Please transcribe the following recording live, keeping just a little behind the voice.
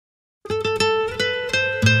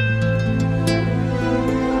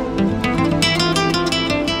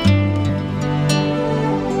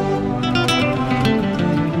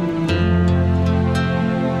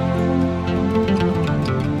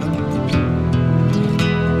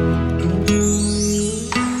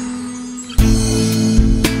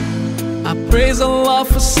praise Allah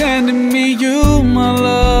for sending me you, my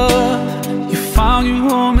love. You found your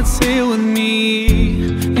home, it's here with me,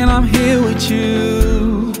 and I'm here with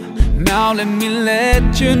you. Now let me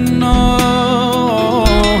let you know,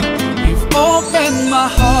 you've opened my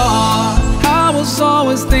heart. I was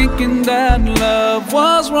always thinking that love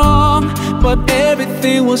was wrong, but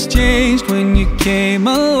everything was changed when you came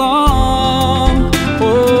along.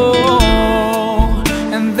 Oh,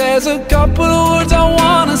 and there's a couple of words I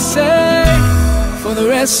wanna say. For the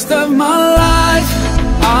rest of my life,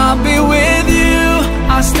 I'll be with you,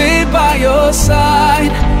 I'll stay by your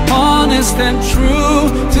side, honest and true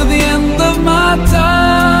to the end of my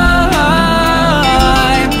time.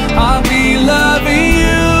 I'll be loving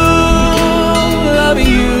you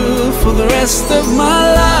for the rest of my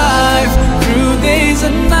life, through days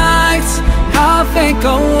and nights. I'll thank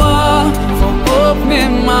Allah for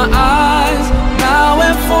opening my eyes, now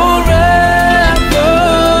and forever.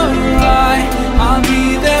 I'll be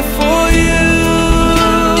there for you.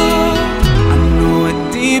 I know it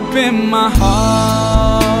deep in my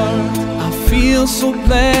heart. I feel so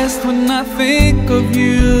blessed when I think of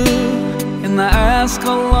you, and I ask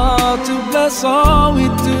Allah to bless all we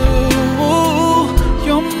do.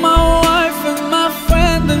 You're my wife and my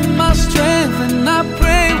friend and my strength, and I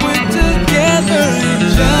pray we're together in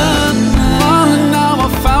Jannah. Oh, now I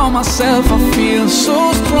found myself, I feel so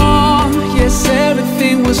strong. Yes,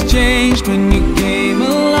 everything was changed when you came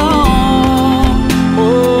along.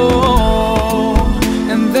 Oh,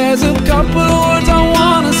 and there's a couple of words I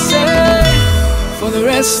wanna say. For the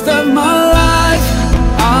rest of my life,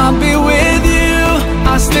 I'll be with you,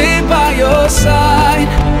 I'll stay by your side,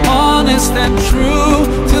 honest and true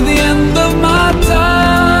to the end of my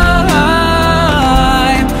time.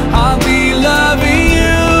 I'll be loving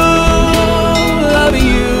you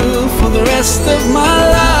for the rest of my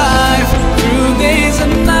life, through days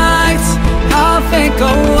and nights. I'll thank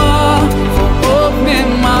Allah for opening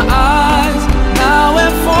my eyes, now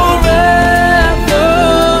and forever.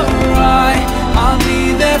 I'll be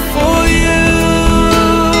there for you.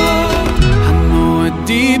 I know it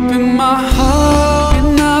deep in my heart, and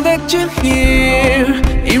now that you're here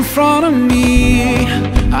in front of me,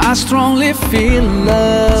 I strongly feel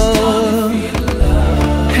love,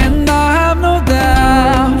 and I have no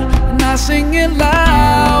doubt, and I sing it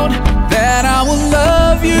loud, that I will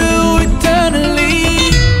love you eternally.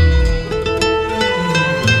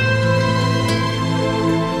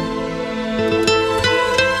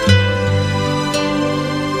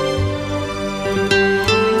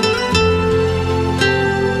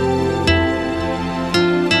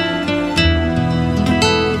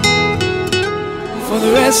 For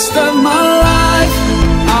the rest of my life,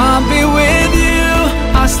 I'll be with you,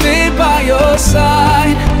 I'll stay by your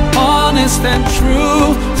side, honest and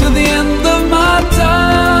true to the end of my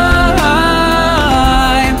time.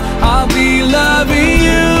 I'll be loving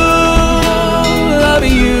you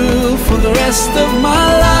for the rest of my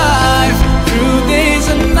life, through days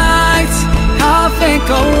and nights. I'll thank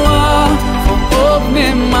Allah for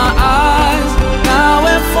opening my eyes,